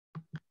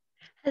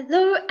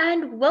Hello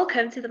and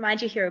welcome to the Mind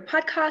Your Hero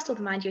podcast or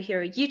the Mind Your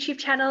Hero YouTube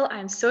channel.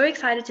 I'm so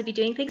excited to be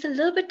doing things a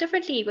little bit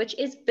differently, which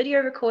is video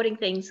recording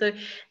things. So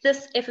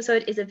this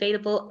episode is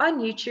available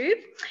on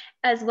YouTube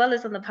as well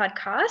as on the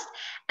podcast.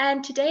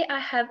 And today I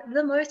have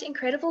the most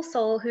incredible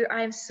soul who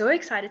I am so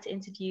excited to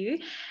interview,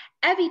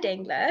 Abi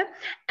Dengler.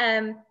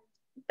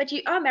 But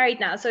you are married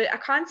now, so I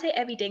can't say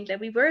Abi Dengler.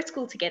 We were at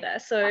school together.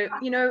 So,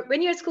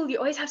 when you're at school, you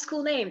always have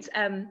school names.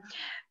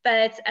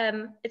 But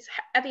it's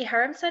Abi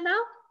Harmse now.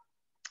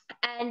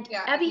 And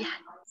Abi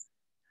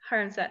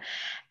Harmse.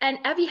 And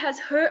Abi has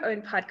her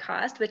own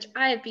podcast, which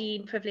I have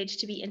been privileged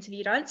to be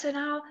interviewed on. So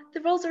now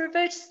the roles are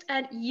reversed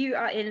and you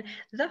are in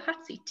the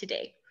hot seat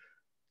today.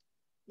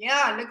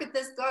 Yeah, look at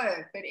this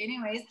go. But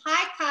anyways,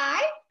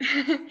 hi,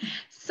 Kai.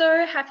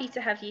 So happy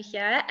to have you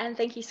here. And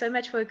thank you so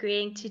much for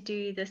agreeing to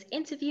do this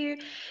interview.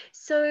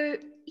 So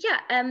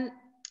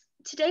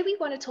today we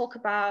want to talk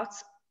about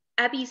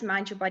Abi's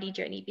Mind Your Body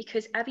journey,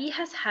 because Abi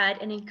has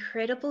had an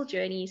incredible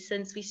journey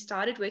since we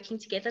started working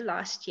together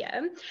last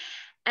year.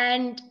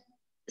 And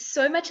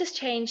so much has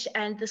changed,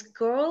 and this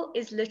girl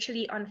is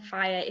literally on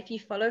fire. If you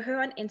follow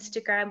her on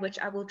Instagram, which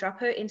I will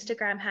drop her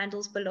Instagram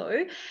handles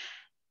below,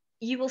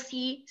 you will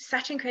see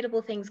such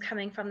incredible things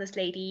coming from this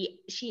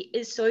lady. She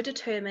is so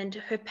determined.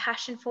 Her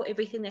passion for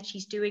everything that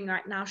she's doing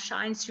right now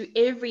shines through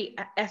every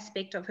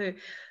aspect of her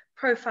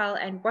profile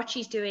and what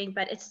she's doing.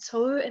 But it's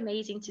so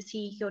amazing to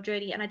see your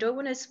journey, and I don't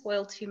want to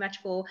spoil too much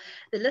for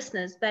the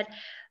listeners, but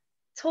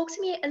talk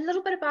to me a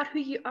little bit about who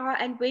you are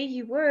and where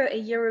you were a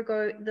year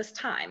ago this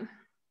time.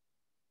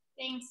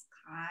 Thanks,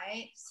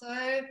 Kai.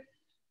 So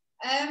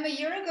a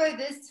year ago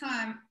this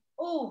time,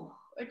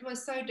 it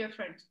was so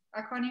different.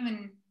 I can't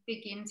even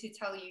begin to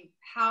tell you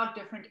how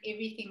different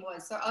everything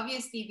was. So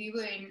obviously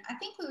I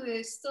think we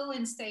were still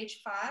in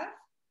stage 5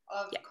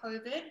 of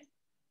COVID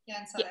here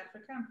in South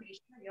Africa, I'm pretty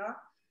sure, yeah.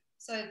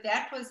 So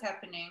that was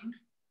happening.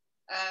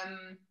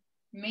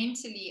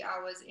 Mentally,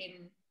 I was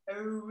in a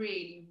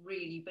really,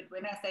 really, but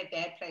when I say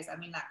bad place, I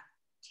mean like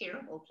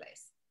terrible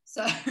place.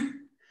 So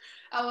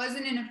I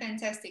wasn't in a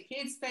fantastic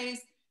headspace.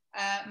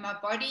 My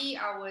body,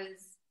 I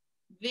was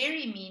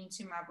very mean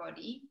to my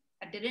body.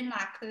 I didn't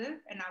like her,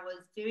 and I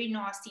was very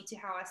nasty to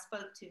how I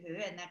spoke to her,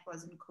 and that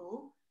wasn't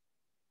cool.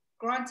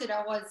 Granted,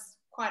 I was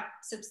quite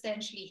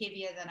substantially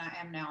heavier than I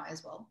am now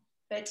as well,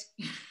 but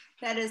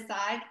that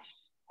aside.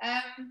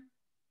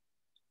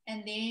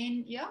 And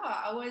then,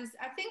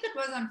 I think it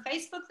was on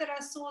Facebook that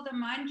I saw the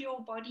Mind Your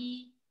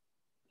Body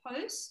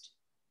post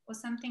or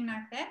something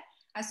like that.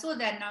 I saw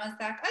that and I was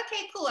like,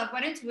 okay, cool. I've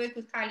wanted to work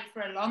with Kylie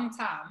for a long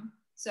time.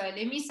 So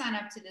let me sign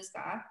up to this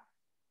guy.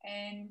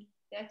 And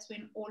that's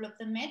when all of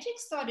the magic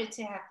started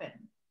to happen.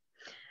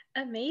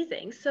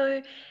 Amazing.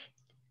 So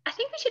I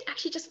think we should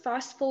actually just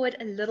fast forward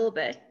a little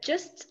bit.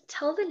 Just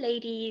tell the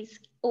ladies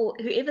or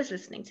whoever's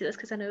listening to this,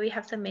 because I know we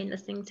have some men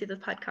listening to the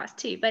podcast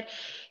too, but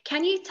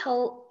can you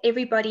tell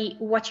everybody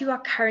what you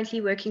are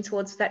currently working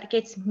towards? That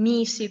gets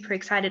me super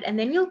excited. And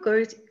then we'll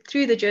go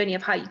through the journey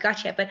of how you got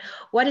here. But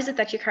what is it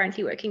that you're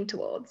currently working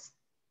towards?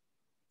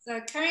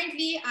 So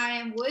currently I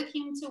am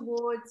working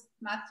towards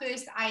my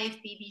first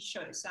IFBB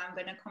show. So I'm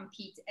going to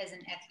compete as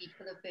an athlete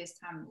for the first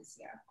time this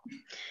year.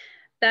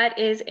 That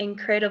is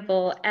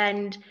incredible.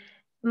 And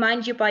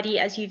Mind Your Body,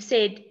 as you've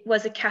said,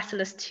 was a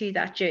catalyst to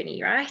that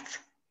journey, right?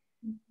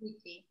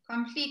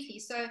 Completely.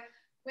 So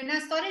when I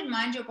started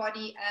Mind Your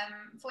Body,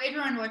 for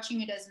everyone watching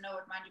who doesn't know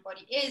what Mind Your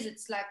Body is,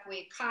 it's like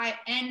where Kai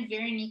and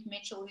Veronique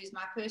Mitchell, who's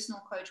my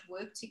personal coach,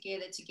 work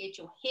together to get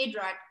your head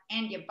right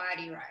and your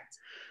body right.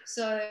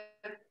 So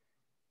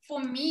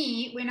for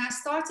me, when I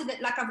started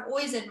it, like I've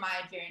always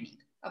admired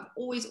Veronique. I've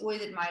always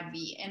admired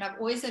V, and I've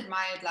always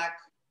admired like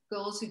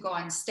girls who go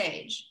on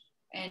stage.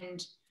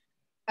 And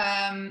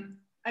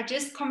I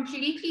just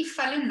completely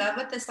fell in love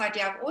with this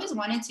idea. I've always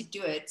wanted to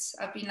do it.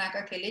 I've been like,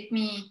 okay, let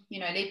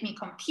me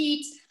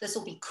compete. This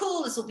will be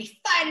cool. This will be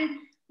fun,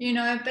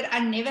 but I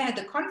never had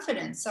the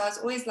confidence. So I was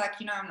always like,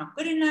 I'm not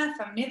good enough.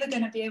 I'm never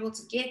going to be able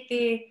to get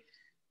there.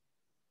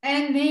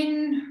 And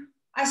then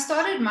I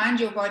started Mind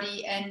Your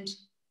Body, and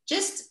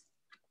just,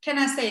 can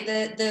I say,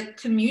 the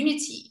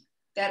community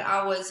that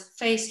I was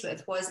faced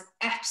with was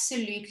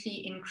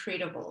absolutely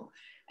incredible.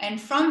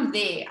 And from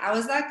there, I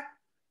was like,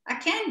 I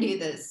can do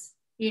this.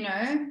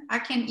 I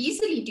can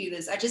easily do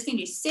this. I just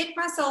need to set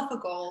myself a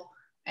goal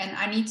and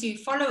I need to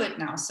follow it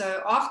now.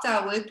 So after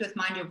I worked with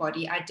Mind Your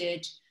Body, I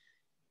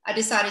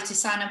decided to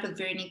sign up with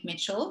Veronique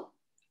Mitchell,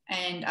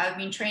 and I've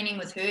been training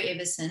with her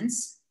ever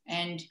since.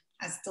 And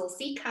I still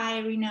see Kai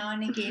every now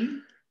and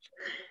again,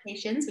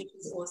 which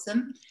is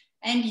awesome.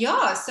 And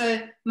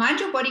so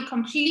Mind Your Body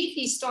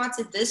completely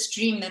started this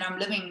dream that I'm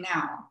living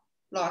now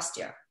last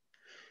year.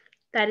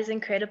 That is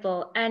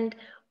incredible. And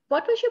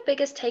what was your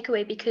biggest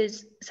takeaway?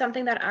 Because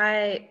something that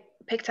I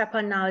picked up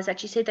on now is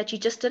that you said that you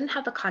just didn't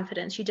have the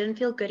confidence, you didn't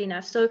feel good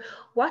enough. So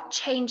what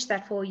changed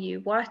that for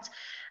you? What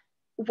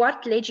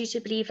led you to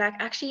believe, like,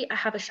 actually, I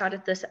have a shot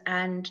at this,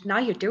 and now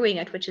you're doing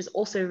it, which is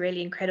also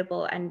really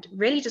incredible, and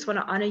really just want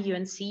to honor you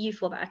and see you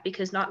for that,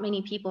 because not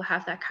many people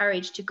have that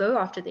courage to go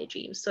after their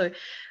dreams. So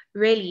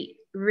really,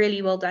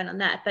 really well done on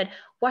that. But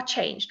what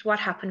changed? What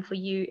happened for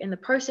you in the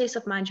process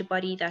of Mind Your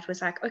Body that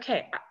was like,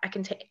 okay, I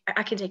can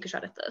take a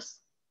shot at this?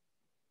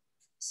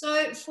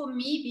 So for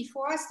me,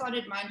 before I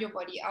started Mind Your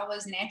Body, I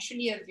was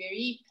naturally a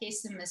very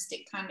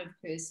pessimistic kind of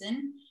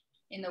person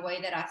in the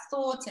way that I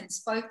thought and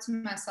spoke to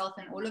myself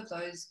and all of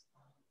those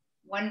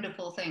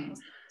wonderful things.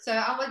 So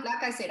I would,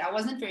 like I said, I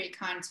wasn't very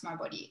kind to my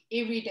body.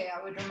 Every day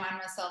I would remind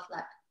myself,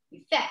 like,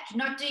 you're fat,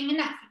 you're not doing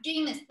enough, you're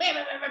doing this, blah,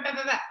 blah, blah, blah,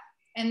 blah, blah.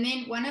 And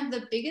then one of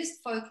the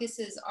biggest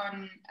focuses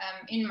on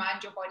in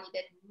Mind Your Body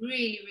that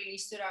really, really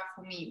stood out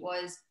for me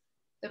was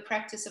the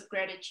practice of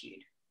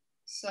gratitude.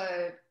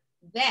 So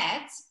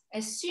that,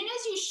 as soon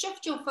as you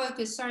shift your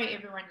focus, sorry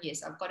everyone,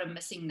 yes, I've got a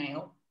missing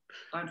nail,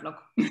 don't look.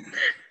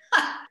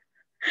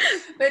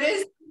 But as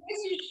soon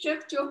as you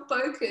shift your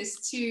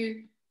focus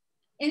to,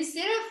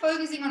 instead of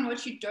focusing on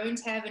what you don't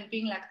have and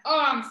being like,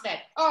 oh, I'm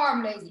fat, oh,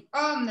 I'm lazy,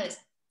 oh, I'm this,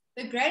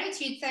 the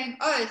gratitude saying,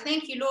 oh,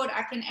 thank you, Lord,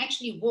 I can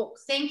actually walk.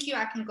 Thank you,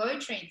 I can go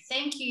train.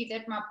 Thank you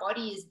that my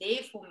body is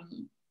there for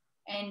me.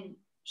 And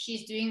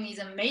she's doing these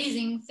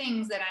amazing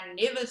things that I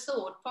never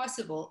thought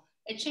possible.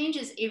 It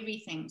changes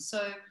everything.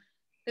 So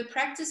the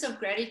practice of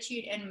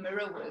gratitude and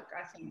mirror work,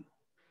 I think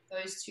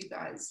those two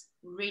guys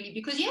really,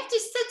 because you have to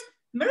sit,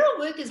 mirror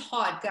work is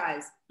hard,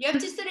 guys. You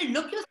have to sit and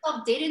look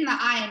yourself dead in the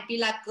eye and be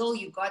like, girl,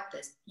 you got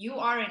this. You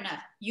are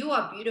enough. You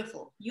are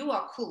beautiful. You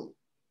are cool.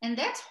 And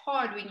that's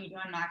hard when you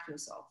don't like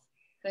yourself.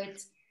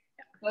 But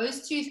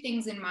those two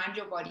things in Mind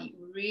Your Body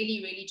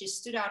really, really just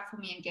stood out for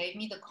me and gave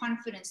me the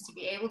confidence to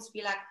be able to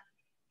be like,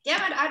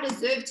 damn it, I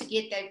deserve to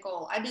get that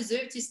goal. I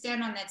deserve to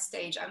stand on that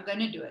stage. I'm going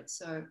to do it.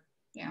 So,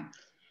 yeah.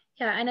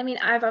 Yeah, and I mean,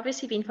 I've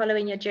obviously been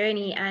following your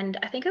journey, and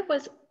I think it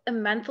was a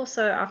month or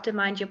so after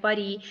Mind Your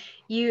Body,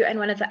 you and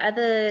one of the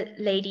other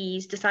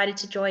ladies decided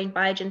to join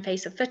Biogen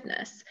Face of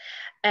Fitness.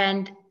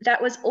 And that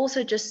was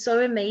also just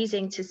so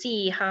amazing to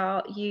see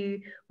how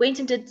you went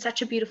and did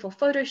such a beautiful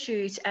photo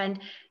shoot. And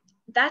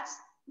that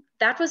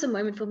was a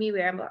moment for me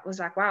where I was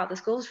like, wow,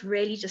 this girl's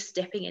really just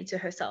stepping into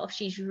herself.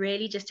 She's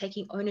really just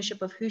taking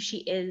ownership of who she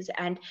is.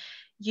 And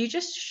you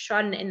just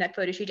shone in that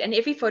photo shoot. And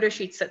every photo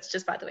shoot sits,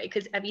 just by the way,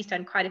 because Abby's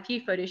done quite a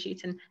few photo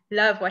shoots and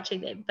love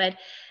watching them. But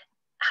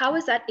how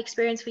was that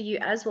experience for you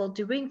as well,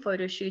 doing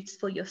photo shoots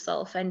for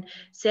yourself and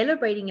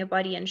celebrating your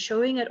body and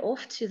showing it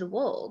off to the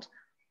world?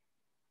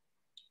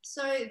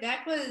 So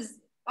that was,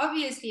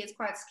 obviously it's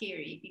quite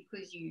scary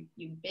because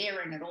you're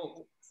bearing it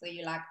all. So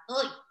you're like,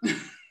 oh.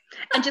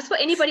 And just for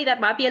anybody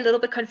that might be a little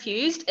bit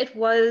confused, it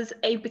was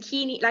a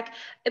bikini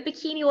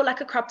or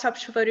like a crop top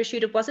photo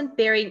shoot. It wasn't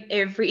bearing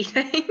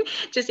everything,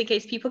 just in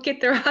case people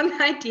get the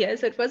wrong idea.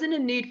 So it wasn't a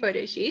nude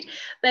photo shoot,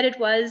 but it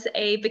was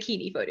a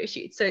bikini photo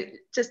shoot. So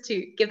just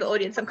to give the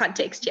audience some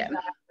context here.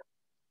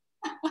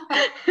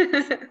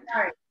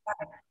 Sorry.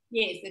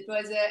 Yes, it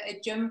was a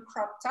gym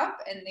crop top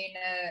and then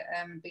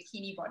a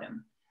bikini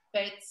bottom.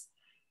 But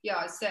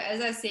yeah, so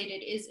as I said,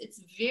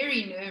 it's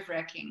very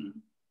nerve-wracking.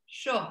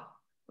 Sure.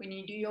 When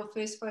you do your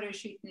first photo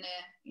shoot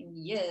in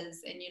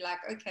years and you're like,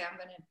 okay, I'm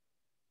going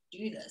to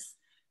do this.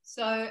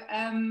 So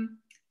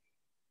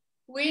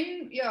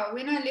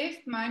when I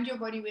left Mind Your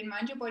Body, when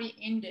Mind Your Body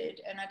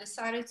ended and I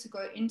decided to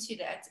go into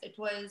that, it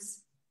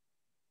was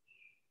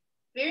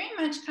very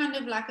much kind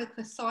of like a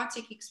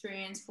cathartic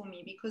experience for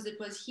me because it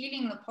was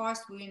healing the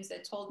past wounds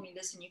that told me,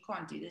 listen, you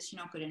can't do this,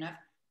 you're not good enough.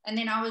 And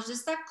then I was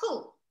just like,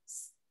 cool,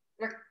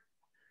 like,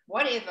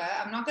 whatever,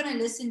 I'm not going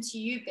to listen to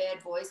you,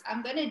 bad voice.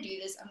 I'm going to do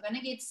this. I'm going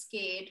to get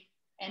scared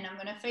and I'm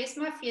going to face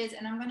my fears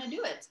and I'm going to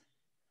do it.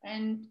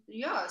 And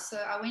yeah, so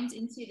I went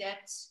into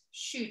that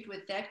shoot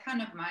with that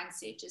kind of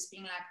mindset, just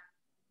being like,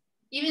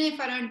 even if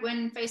I don't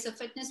win Face of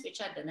Fitness,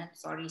 which I didn't,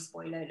 sorry,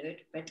 spoiler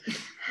alert, but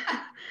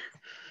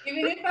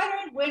even if I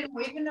don't win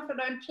or even if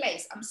I don't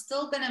place, I'm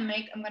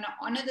going to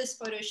honor this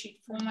photo shoot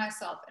for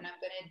myself and I'm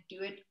going to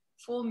do it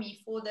for me,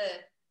 for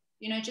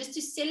the, just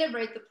to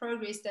celebrate the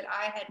progress that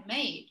I had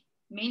made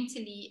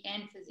mentally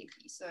and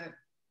physically. So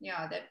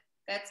yeah,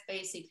 that's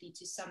basically,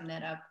 to sum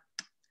that up,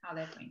 how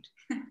that went.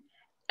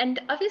 And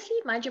obviously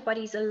Mind Your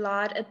Body is a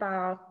lot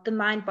about the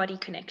mind-body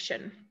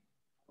connection.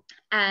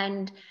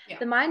 And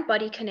the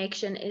mind-body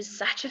connection is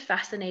such a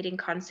fascinating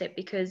concept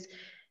because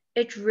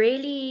it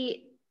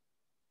really,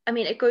 I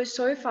mean, it goes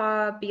so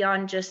far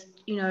beyond just,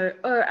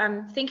 oh,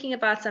 I'm thinking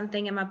about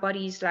something and my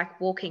body's like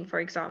walking,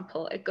 for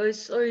example. It goes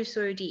so,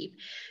 so deep.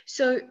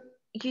 So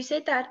you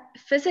said that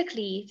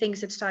physically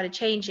things had started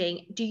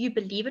changing. Do you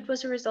believe it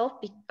was a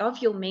result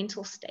of your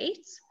mental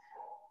states?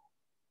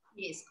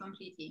 Yes,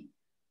 completely.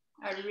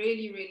 I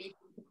really, really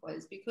think it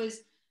was because,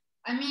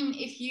 I mean,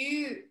 if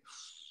you,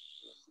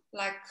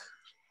 like,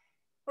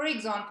 for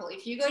example,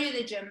 if you go to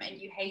the gym and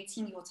you're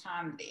hating your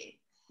time there,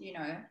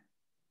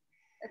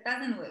 it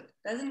doesn't work.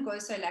 It doesn't go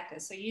so lacquer.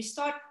 So you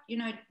start,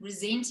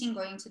 resenting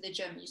going to the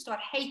gym. You start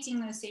hating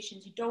those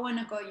sessions. You don't want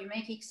to go. You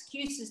make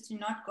excuses to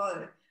not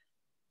go.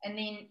 And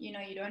then, you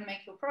don't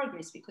make your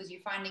progress because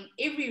you're finding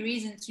every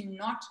reason to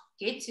not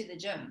get to the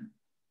gym.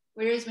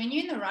 Whereas when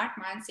you're in the right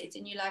mindset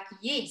and you're like,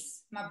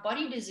 yes, my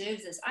body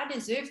deserves this. I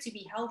deserve to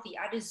be healthy.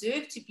 I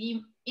deserve to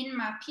be in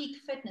my peak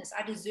fitness.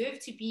 I deserve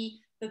to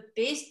be the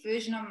best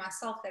version of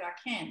myself that I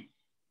can.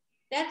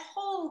 That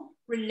whole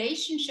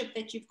relationship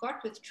that you've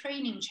got with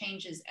training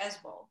changes as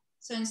well.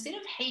 So instead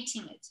of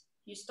hating it,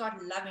 you start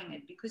loving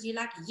it, because you're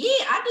like,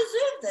 yeah, I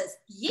deserve this.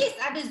 Yes,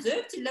 I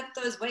deserve to lift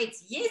those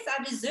weights. Yes,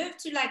 I deserve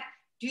to like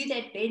do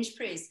that bench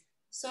press.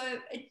 So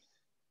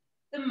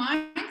the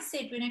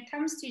mindset when it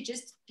comes to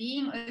just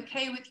being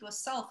okay with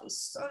yourself is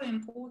so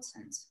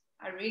important.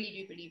 I really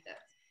do believe that.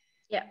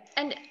 Yeah.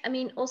 And I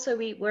mean, also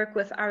we work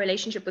with our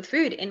relationship with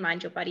food in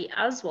Mind Your Body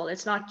as well.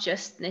 It's not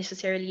just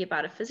necessarily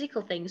about a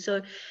physical thing.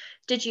 So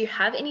did you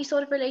have any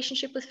sort of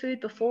relationship with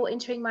food before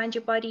entering Mind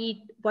Your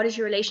Body? What is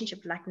your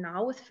relationship like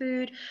now with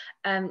food?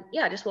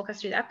 Yeah, just walk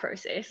us through that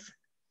process.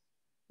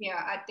 Yeah,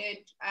 I did.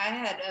 I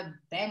had a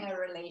banger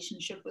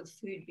relationship with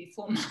food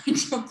before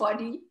Mind Your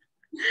Body.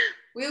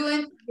 We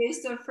weren't the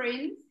best of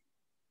friends,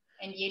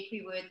 and yet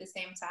we were at the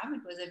same time.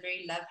 It was a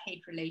very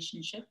love-hate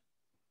relationship.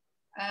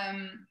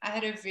 I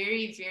had a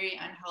very, very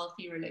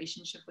unhealthy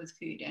relationship with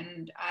food,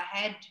 and I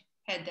had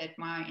that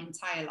my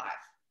entire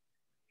life.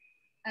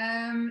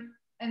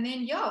 And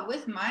then, yeah,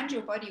 with Mind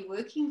Your Body,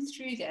 working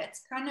through that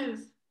kind of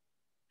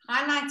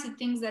highlighted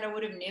things that I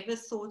would have never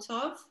thought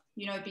of,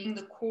 you know, being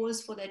the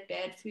cause for that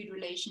bad food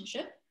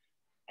relationship.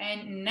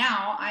 And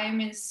now I am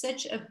in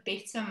such a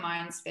better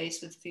mind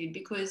space with food,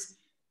 because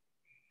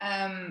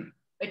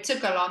it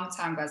took a long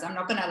time, guys. I'm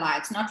not going to lie.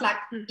 It's not like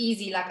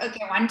easy, like,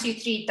 okay, 1, 2,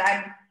 3,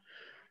 done.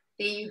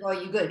 There you go,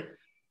 you're good.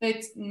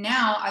 But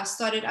now I've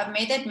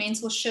made that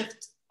mental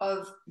shift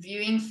of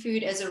viewing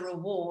food as a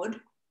reward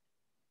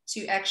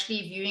to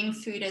actually viewing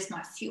food as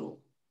my fuel,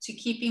 to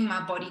keeping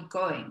my body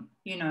going,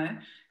 you know.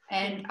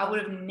 And I would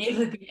have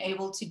never been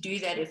able to do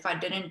that if I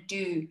didn't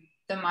do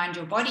the Mind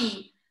Your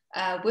Body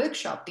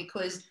workshop,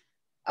 because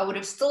I would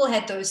have still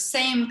had those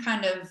same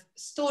kind of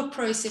thought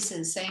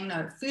processes saying,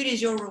 no, food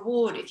is your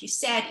reward. If you're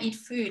sad, eat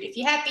food. If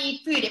you're happy,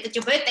 eat food. If it's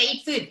your birthday,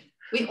 eat food.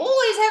 We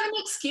always have an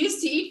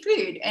excuse to eat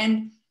food.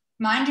 And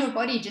Mind Your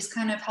Body just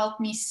kind of helped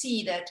me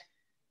see that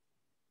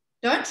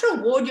don't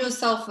reward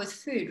yourself with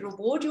food.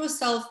 Reward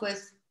yourself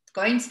with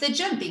going to the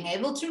gym, being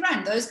able to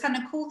run, those kind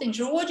of cool things.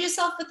 Reward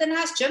yourself with a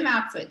nice gym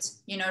outfit,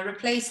 you know,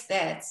 replace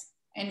that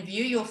and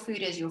view your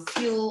food as your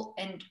fuel,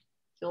 and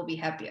you'll be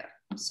happier.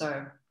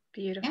 So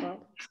beautiful. Yeah.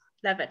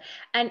 Love it.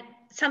 And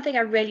something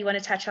I really want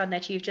to touch on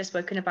that you've just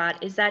spoken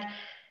about is that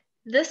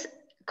this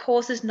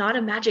course is not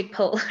a magic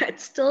pill. It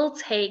still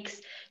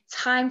takes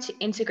time to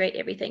integrate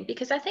everything,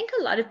 because I think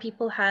a lot of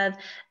people have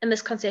a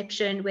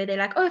misconception where they're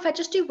like, oh, if I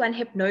just do one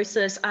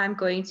hypnosis, I'm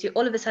going to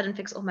all of a sudden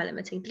fix all my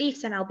limiting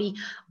beliefs and I'll be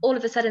all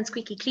of a sudden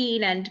squeaky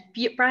clean and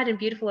bright and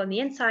beautiful on the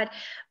inside.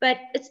 But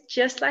it's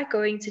just like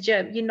going to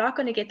gym. You're not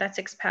going to get that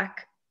six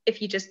pack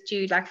if you just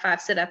do like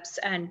 5 sit-ups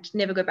and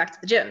never go back to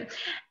the gym.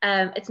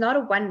 It's not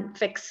a one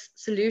fix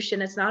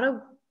solution.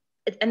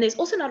 And there's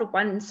also not a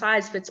one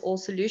size fits all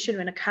solution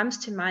when it comes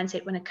to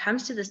mindset, when it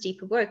comes to this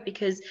deeper work,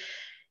 because,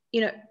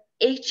 you know,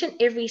 each and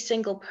every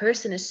single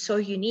person is so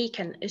unique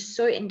and is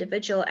so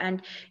individual.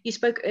 And you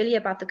spoke earlier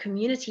about the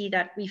community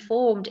that we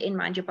formed in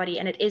Mind Your Body,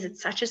 and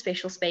it's such a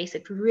special space.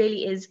 It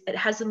really is. It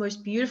has the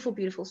most beautiful,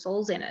 beautiful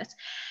souls in it.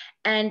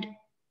 And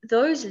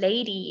those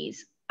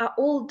ladies are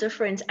all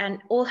different and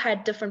all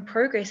had different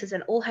progresses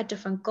and all had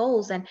different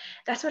goals. And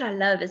that's what I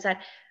love, is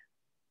that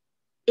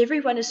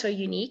everyone is so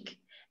unique,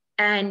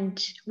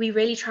 and we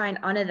really try and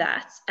honor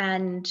that.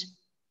 And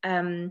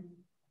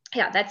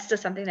yeah, that's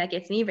just something that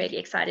gets me really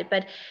excited.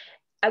 But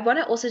I want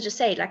to also just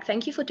say, like,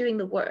 thank you for doing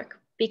the work,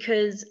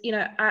 because, you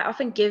know, I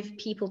often give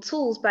people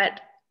tools, but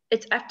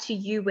it's up to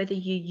you whether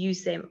you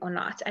use them or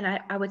not. And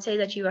I would say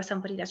that you are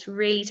somebody that's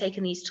really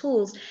taken these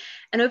tools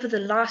and over the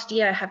last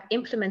year have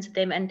implemented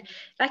them. And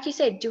like you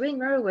said, doing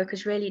mirror work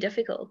is really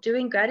difficult.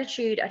 Doing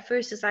gratitude at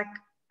first is like,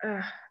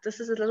 this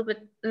is a little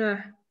bit, you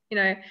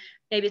know,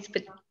 maybe it's a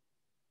bit,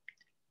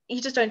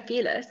 you just don't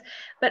feel it.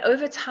 But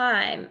over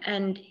time,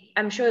 and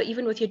I'm sure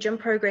even with your gym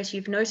progress,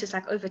 you've noticed,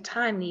 like, over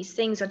time, these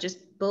things are just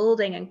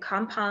building and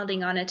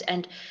compounding on it.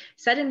 And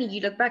suddenly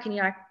you look back and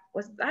you're like,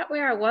 was that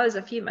where I was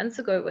a few months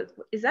ago?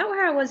 Is that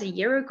where I was a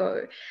year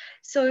ago?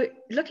 So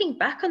looking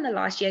back on the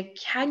last year,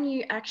 can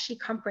you actually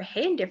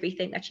comprehend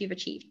everything that you've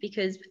achieved?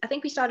 Because I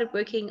think we started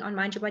working on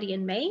Mind Your Body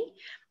in May.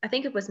 I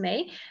think it was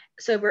May.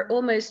 So we're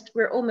almost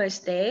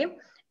there.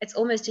 It's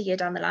almost a year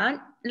down the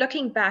line.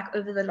 Looking back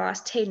over the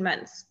last 10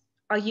 months,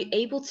 are you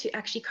able to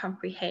actually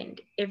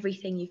comprehend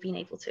everything you've been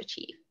able to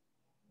achieve?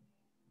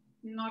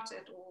 Not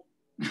at all.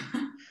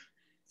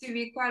 To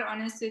be quite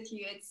honest with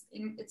you,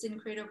 it's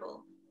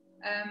incredible.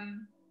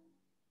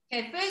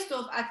 Okay, first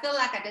off, I feel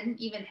like I didn't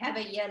even have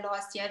a year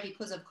last year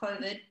because of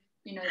COVID,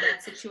 you know,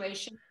 that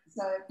situation.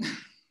 So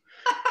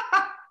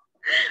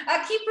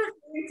I keep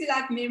referring to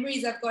like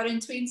memories I've got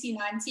in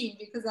 2019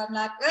 because I'm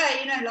like, oh,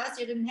 you know, last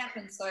year didn't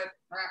happen. So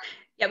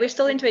yeah, we're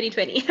still in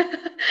 2020.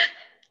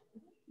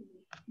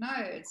 No,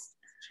 it's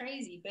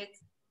crazy. But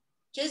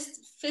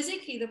just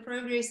physically, the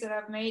progress that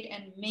I've made,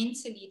 and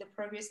mentally, the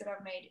progress that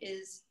I've made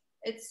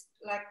it's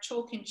like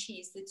chalk and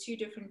cheese, the two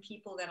different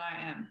people that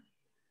I am.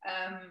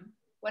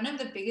 One of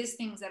the biggest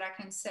things that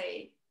I can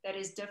say that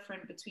is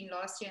different between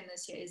last year and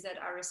this year is that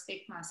I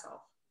respect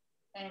myself.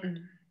 And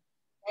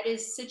that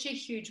is such a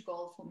huge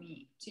goal for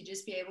me, to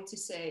just be able to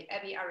say,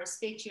 Abby, I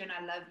respect you and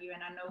I love you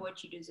and I know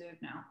what you deserve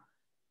now.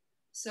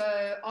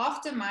 So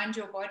after Mind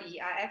Your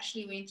Body, I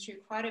actually went through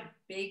quite a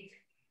big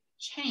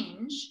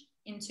change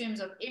in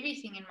terms of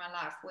everything in my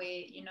life, where,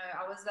 you know,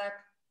 I was like,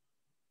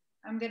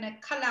 I'm going to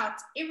cull out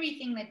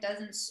everything that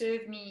doesn't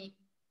serve me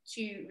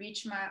to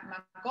reach my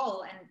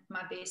goal and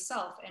my best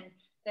self. And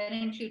that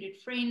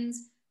included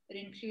friends, that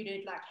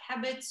included like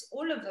habits,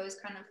 all of those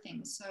kind of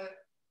things. So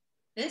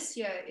this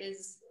year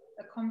is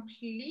a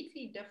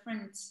completely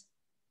different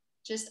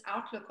just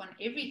outlook on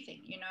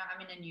everything. You know,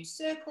 I'm in a new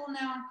circle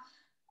now.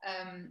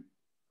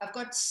 I've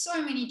got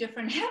so many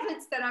different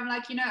habits that I'm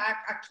like, you know, I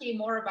care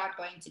more about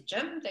going to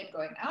gym than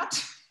going out.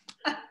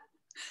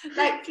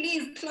 Like,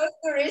 please close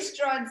the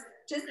restaurants,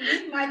 just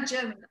leave my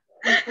gym.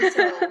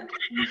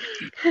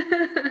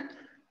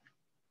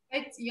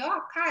 It's, yeah,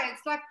 Kai,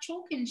 it's like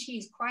chalk and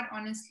cheese, quite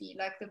honestly.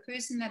 Like the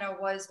person that I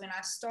was when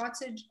I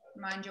started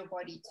Mind Your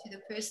Body to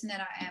the person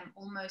that I am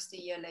almost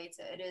a year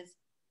later, it is,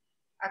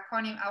 I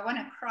can't even, I want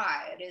to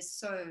cry. It is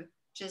so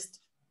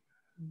just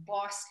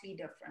vastly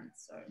different.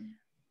 So.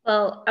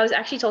 Well, I was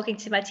actually talking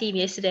to my team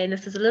yesterday, and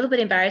this is a little bit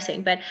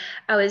embarrassing, but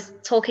I was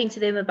talking to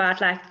them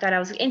about like that I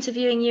was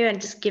interviewing you and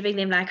just giving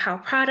them like how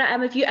proud I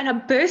am of you. And I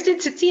burst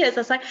into tears.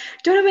 I was like,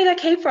 don't know where that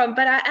came from,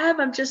 but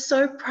I'm just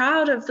so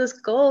proud of this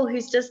girl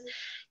who's just,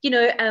 you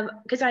know,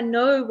 because I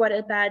know what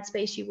a bad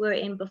space you were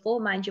in before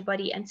Mind Your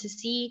Body. And to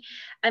see,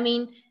 I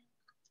mean,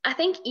 I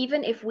think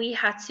even if we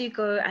had to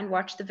go and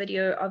watch the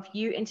video of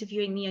you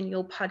interviewing me on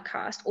your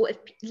podcast, or if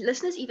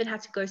listeners even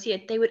had to go see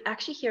it, they would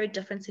actually hear a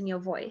difference in your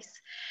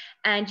voice.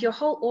 And your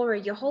whole aura,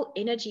 your whole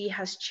energy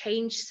has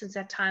changed since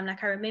that time.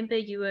 Like I remember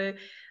you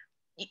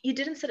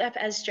didn't sit up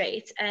as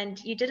straight, and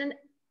you didn't,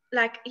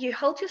 like, you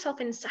held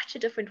yourself in such a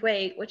different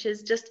way, which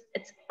is just,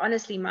 it's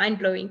honestly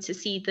mind-blowing to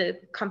see the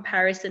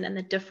comparison and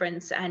the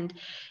difference and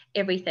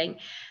everything.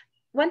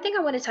 One thing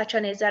I want to touch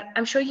on is that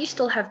I'm sure you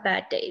still have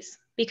bad days,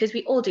 because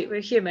we all do.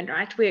 We're human,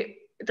 right?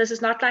 This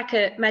is not like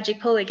a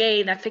magic pill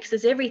again that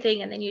fixes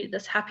everything and then you're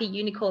this happy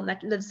unicorn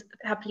that lives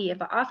happily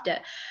ever after.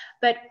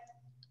 But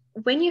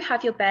when you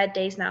have your bad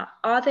days now,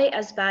 are they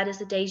as bad as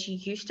the days you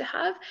used to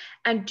have?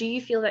 And do you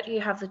feel that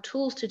you have the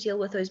tools to deal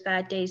with those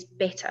bad days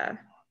better?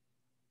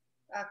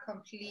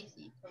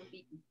 Completely.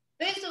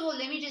 First of all,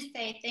 let me just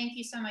say thank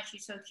you so much.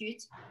 You're so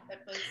cute. That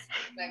was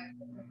like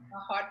my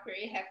heart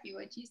very happy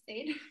what you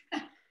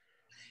said.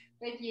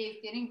 But yeah,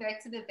 getting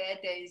back to the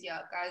bad days, yeah,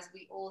 guys,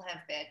 we all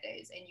have bad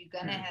days, and you're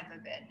gonna have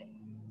a bad day.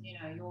 You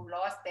know, your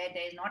last bad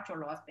day is not your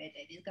last bad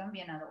day. There's gonna be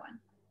another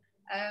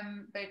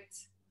one. But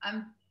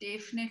I'm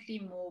definitely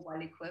more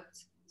well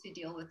equipped to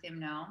deal with them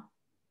now.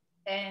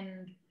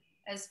 And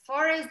as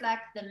far as like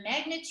the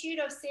magnitude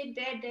of said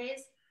bad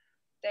days,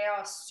 they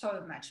are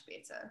so much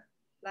better.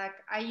 Like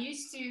I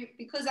used to,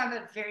 because I'm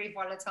a very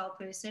volatile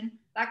person,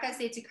 like I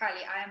said to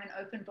Kylie, I am an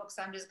open book,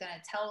 so I'm just going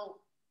to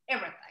tell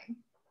everything.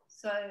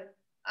 So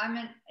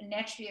I'm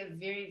naturally a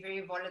very,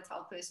 very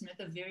volatile person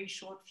with a very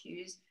short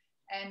fuse.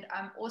 And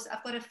I've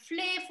got a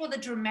flair for the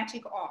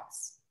dramatic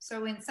arts.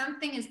 So when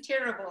something is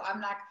terrible,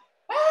 I'm like,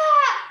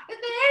 it's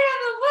the end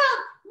of the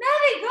world,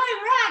 nothing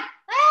going right,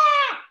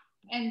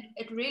 and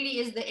it really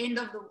is the end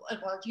of the world.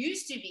 Well, it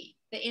used to be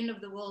the end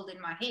of the world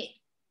in my head.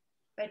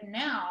 But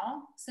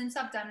now, since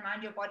I've done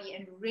Mind Your Body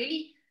and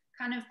really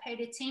kind of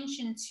paid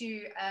attention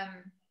to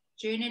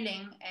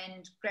journaling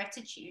and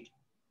gratitude,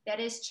 that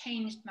has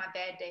changed my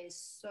bad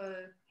days so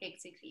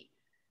hectically.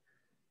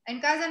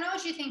 And guys, I know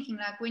what you're thinking.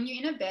 Like when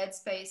you're in a bad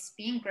space,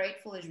 being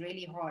grateful is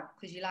really hard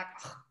because you're like,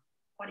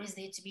 what is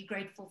there to be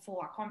grateful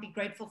for? I can't be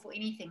grateful for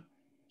anything.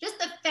 Just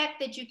the fact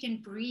that you can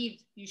breathe,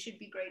 you should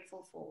be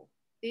grateful for.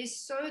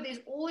 There's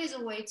always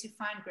a way to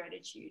find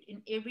gratitude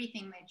in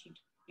everything that you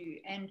do.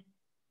 And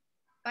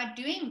by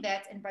doing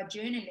that and by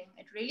journaling,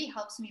 it really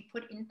helps me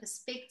put in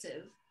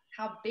perspective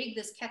how big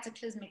this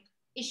cataclysmic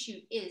issue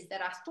is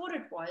that I thought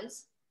it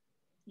was.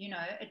 You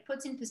know, it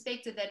puts in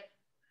perspective that,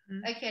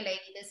 okay, lady,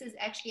 this is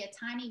actually a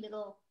tiny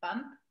little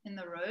bump in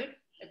the road.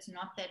 It's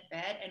not that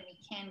bad and we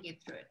can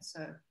get through it.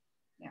 So,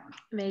 yeah.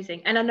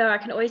 Amazing. And I know I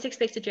can always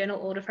expect a journal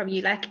order from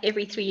you like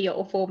every 3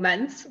 or 4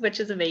 months, which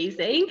is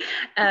amazing.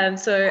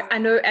 So I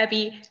know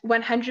Abby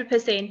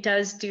 100%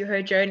 does do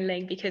her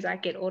journaling because I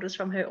get orders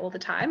from her all the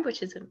time,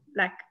 which is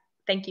like,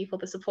 thank you for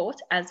the support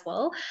as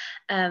well.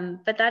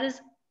 But that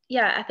is,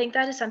 yeah, I think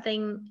that is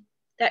something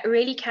that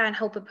really can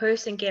help a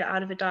person get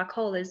out of a dark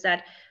hole, is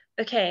that,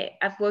 okay,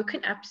 I've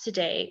woken up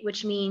today,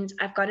 which means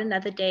I've got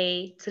another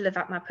day to live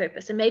out my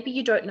purpose. And maybe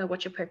you don't know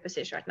what your purpose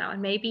is right now.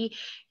 And maybe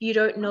you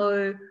don't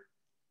know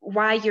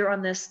why you're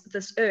on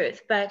this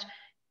earth, but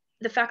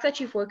the fact that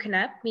you've woken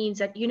up means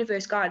that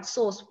universe, God,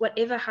 source,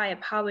 whatever higher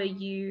power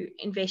you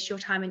invest your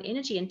time and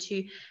energy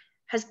into,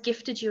 has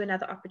gifted you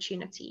another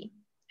opportunity,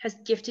 has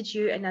gifted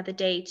you another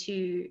day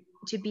to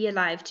be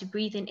alive, to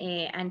breathe in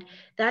air. And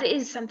that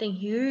is something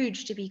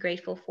huge to be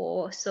grateful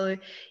for. So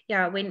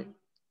yeah,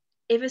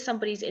 whenever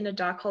somebody's in a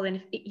dark hole,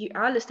 and if you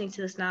are listening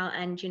to this now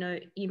and you know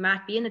you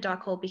might be in a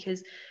dark hole,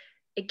 because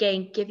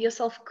again, give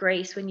yourself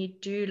grace when you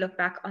do look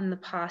back on the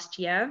past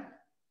year.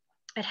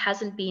 It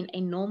hasn't been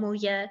a normal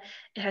year.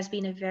 It has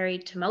been a very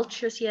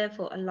tumultuous year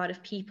for a lot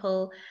of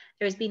people.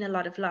 There has been a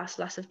lot of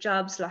loss of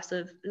jobs, loss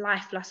of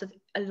life, loss of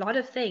a lot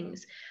of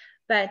things.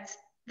 But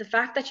the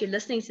fact that you're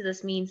listening to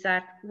this means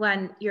that,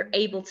 one, you're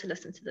able to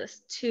listen to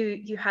this. Two,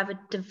 you have a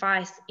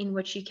device in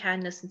which you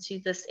can listen to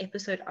this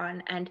episode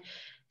on. And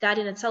that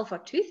in itself are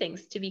two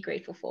things to be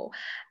grateful for.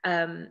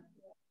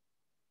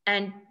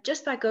 And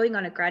just by going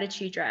on a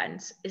gratitude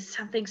rant is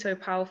something so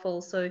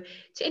powerful. So,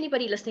 to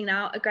anybody listening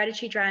now, a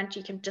gratitude rant,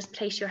 you can just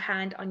place your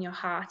hand on your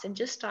heart and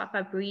just start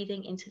by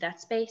breathing into that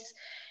space.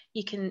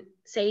 You can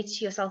say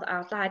to yourself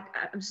out loud,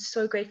 I'm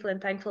so grateful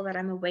and thankful that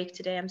I'm awake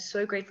today. I'm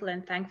so grateful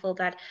and thankful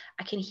that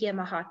I can hear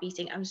my heart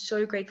beating. I'm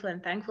so grateful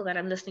and thankful that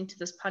I'm listening to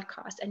this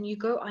podcast. And you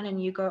go on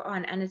and you go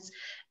on. And it's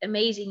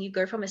amazing. You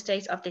go from a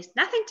state of there's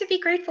nothing to be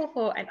grateful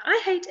for and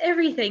I hate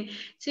everything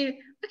to,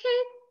 okay,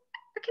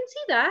 I can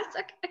see that.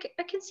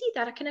 I can see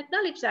that. I can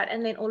acknowledge that.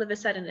 And then all of a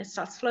sudden it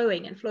starts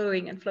flowing and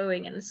flowing and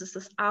flowing. And it's just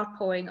this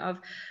outpouring of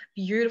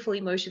beautiful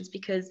emotions,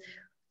 because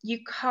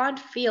you can't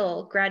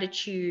feel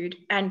gratitude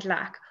and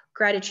lack,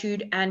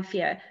 gratitude and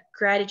fear,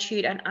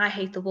 gratitude and I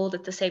hate the world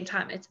at the same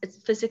time. It's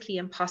physically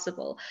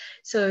impossible.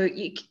 So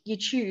you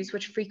choose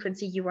which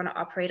frequency you want to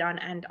operate on.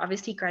 And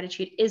obviously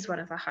gratitude is one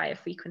of the higher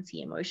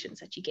frequency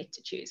emotions that you get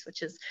to choose,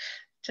 which is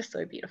just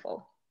so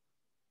beautiful.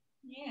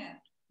 Yeah.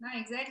 No,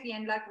 exactly.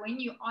 And like when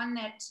you're on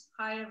that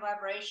higher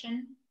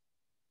vibration,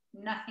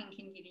 nothing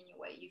can get in your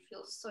way. You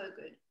feel so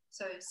good.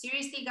 So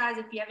seriously, guys,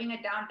 if you're having a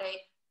down day,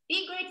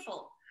 be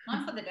grateful.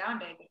 Not for the down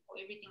day, but for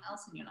everything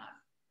else in your life.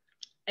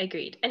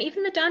 Agreed. And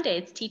even the down day,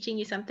 it's teaching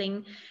you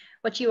something.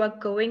 What you are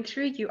going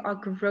through, you are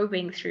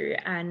growing through.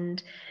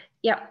 And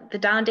yeah, the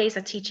down days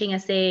are teaching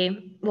us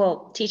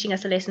teaching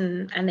us a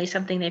lesson, and there's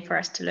something there for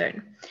us to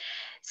learn.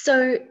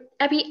 So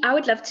Abi, I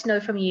would love to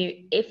know from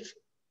you, if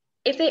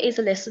there is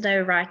a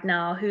listener right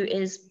now who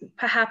is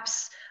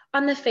perhaps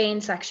on the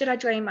fence, like, should I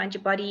join Mind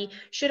Your Body?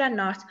 Should I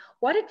not?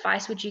 What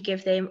advice would you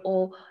give them,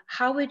 or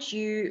how would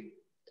you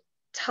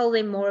tell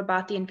them more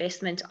about the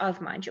investment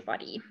of Mind Your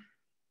Body?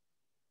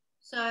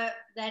 So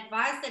the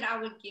advice that I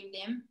would give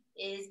them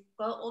is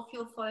go off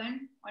your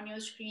phone on your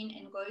screen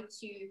and go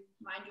to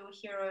Mind Your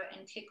Hero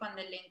and click on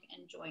the link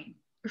and join.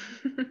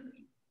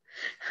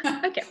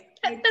 Okay,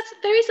 that's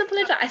very simple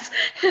advice.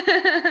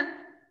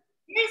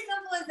 Very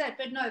simple as that.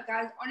 But no,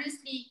 guys,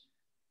 honestly,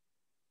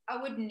 I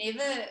would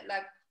never,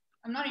 like,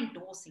 I'm not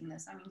endorsing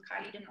this. I mean,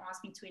 Kylie didn't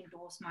ask me to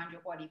endorse Mind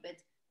Your Body,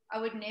 but I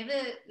would never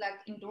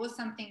like endorse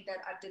something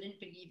that I didn't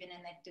believe in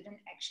and that didn't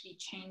actually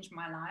change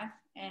my life.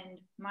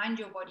 And Mind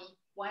Your Body,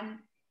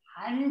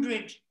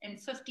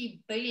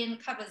 150 billion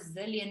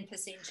zillion%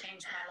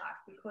 changed my life,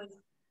 because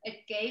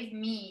it gave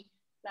me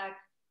like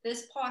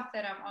this path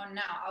that I'm on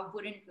now. I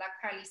wouldn't, like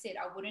Kylie said,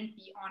 I wouldn't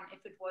be on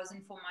if it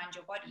wasn't for Mind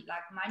Your Body.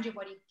 Like Mind Your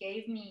Body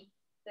gave me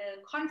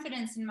the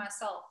confidence in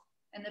myself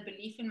and the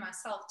belief in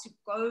myself to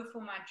go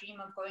for my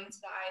dream of going to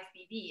the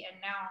IFBB.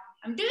 And now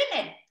I'm doing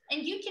it,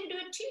 and you can do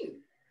it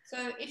too.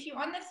 So if you're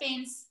on the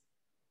fence,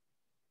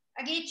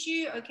 I get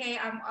you. Okay,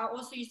 I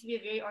also used to be a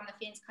very on the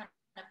fence kind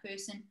of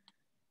person.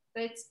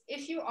 But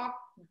if you are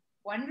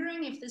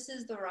wondering if this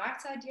is the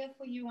right idea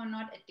for you or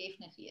not, it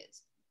definitely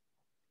is.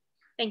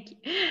 Thank you.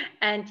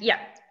 And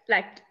yeah,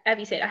 like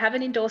Abby said, I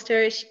haven't endorsed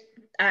her.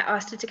 I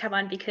asked her to come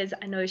on because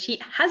I know she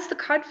has the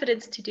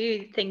confidence to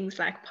do things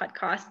like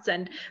podcasts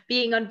and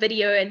being on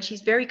video, and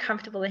she's very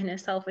comfortable in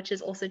herself, which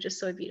is also just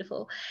so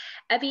beautiful.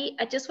 Abby,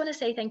 I just want to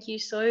say thank you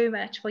so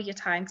much for your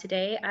time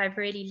today. I've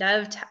really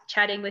loved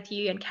chatting with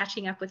you and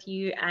catching up with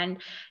you, and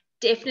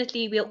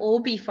definitely we'll all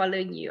be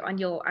following you on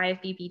your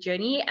IFBB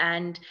journey,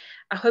 and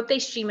I hope they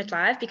stream it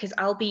live, because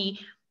I'll be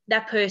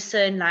that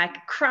person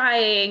like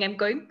crying and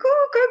going, go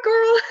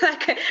girl.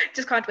 Like,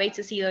 just can't wait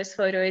to see those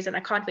photos, and I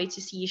can't wait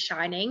to see you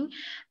shining.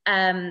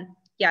 Yeah,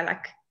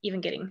 like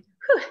even getting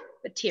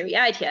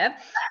teary-eyed here.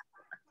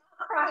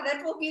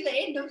 That will be the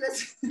end of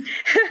this.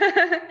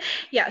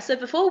 Yeah, so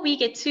before we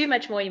get too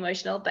much more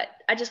emotional, but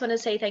I just want to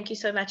say thank you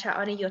so much. I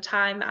honor your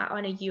time, I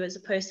honor you as a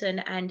person,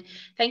 and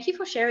thank you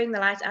for sharing the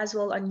light as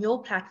well on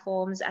your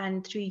platforms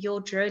and through your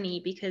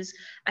journey, because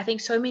I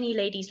think so many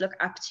ladies look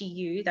up to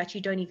you that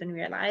you don't even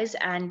realize.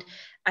 And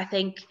I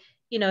think,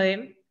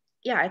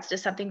 yeah, it's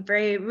just something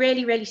very,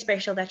 really, really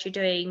special that you're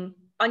doing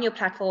on your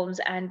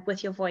platforms and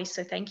with your voice.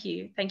 So thank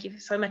you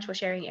so much for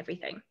sharing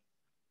everything.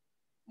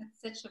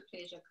 It's such a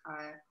pleasure,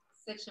 Kaya.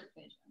 Such a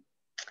pleasure.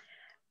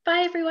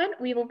 Bye, everyone.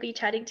 We will be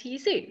chatting to you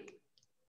soon.